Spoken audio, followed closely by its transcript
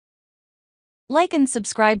Like and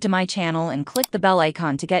subscribe to my channel and click the bell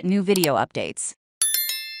icon to get new video updates.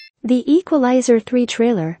 The Equalizer 3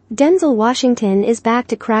 trailer. Denzel Washington is back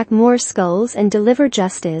to crack more skulls and deliver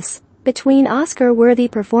justice. Between Oscar-worthy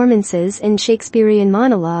performances and Shakespearean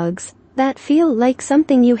monologues that feel like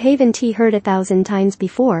something you haven't heard 1,000 times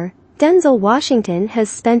before, Denzel Washington has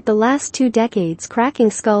spent the last 2 decades cracking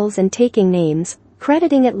skulls and taking names,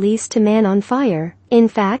 crediting at least to Man on Fire. In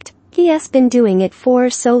fact, he has been doing it for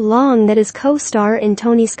so long that his co-star in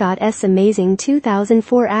Tony Scott's amazing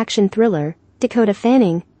 2004 action thriller, Dakota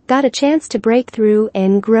Fanning, got a chance to break through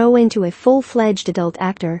and grow into a full-fledged adult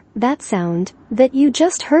actor. That sound that you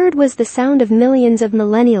just heard was the sound of millions of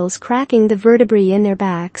millennials cracking the vertebrae in their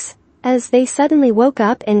backs as they suddenly woke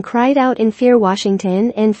up and cried out in fear.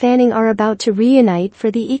 Washington and Fanning are about to reunite for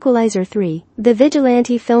The Equalizer 3. The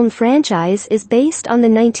vigilante film franchise is based on the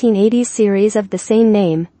 1980s series of the same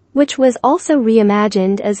name, which was also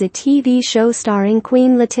reimagined as a TV show starring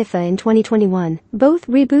Queen Latifah in 2021. Both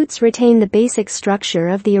reboots retain the basic structure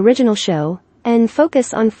of the original show and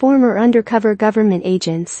focus on former undercover government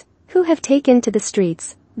agents who have taken to the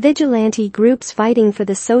streets, vigilante groups fighting for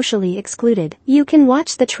the socially excluded. You can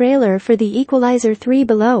watch the trailer for The Equalizer 3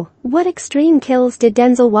 below. What extreme kills did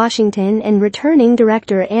Denzel Washington and returning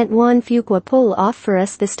director Antoine Fuqua pull off for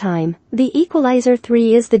us this time? The Equalizer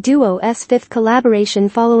 3 is the duo's 5th collaboration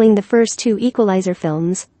following the first 2 Equalizer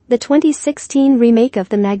films, the 2016 remake of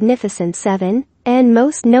The Magnificent Seven, and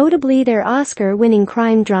most notably their Oscar-winning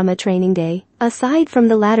crime drama Training Day. Aside from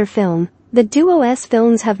the latter film, the duo's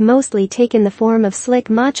films have mostly taken the form of slick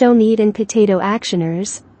macho meat and potato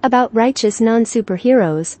actioners about righteous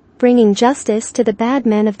non-superheroes, bringing justice to the bad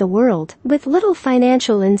men of the world. With little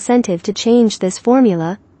financial incentive to change this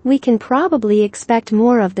formula, we can probably expect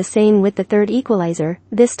more of the same with the third Equalizer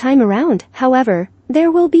this time around. However, there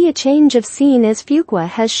will be a change of scene as Fuqua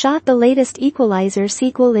has shot the latest Equalizer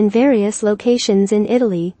sequel in various locations in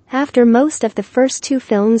Italy, after most of the first 2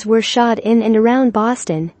 films were shot in and around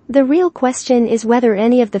Boston. The real question is whether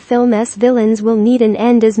any of the film's villains will need an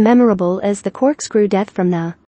end as memorable as the corkscrew death from the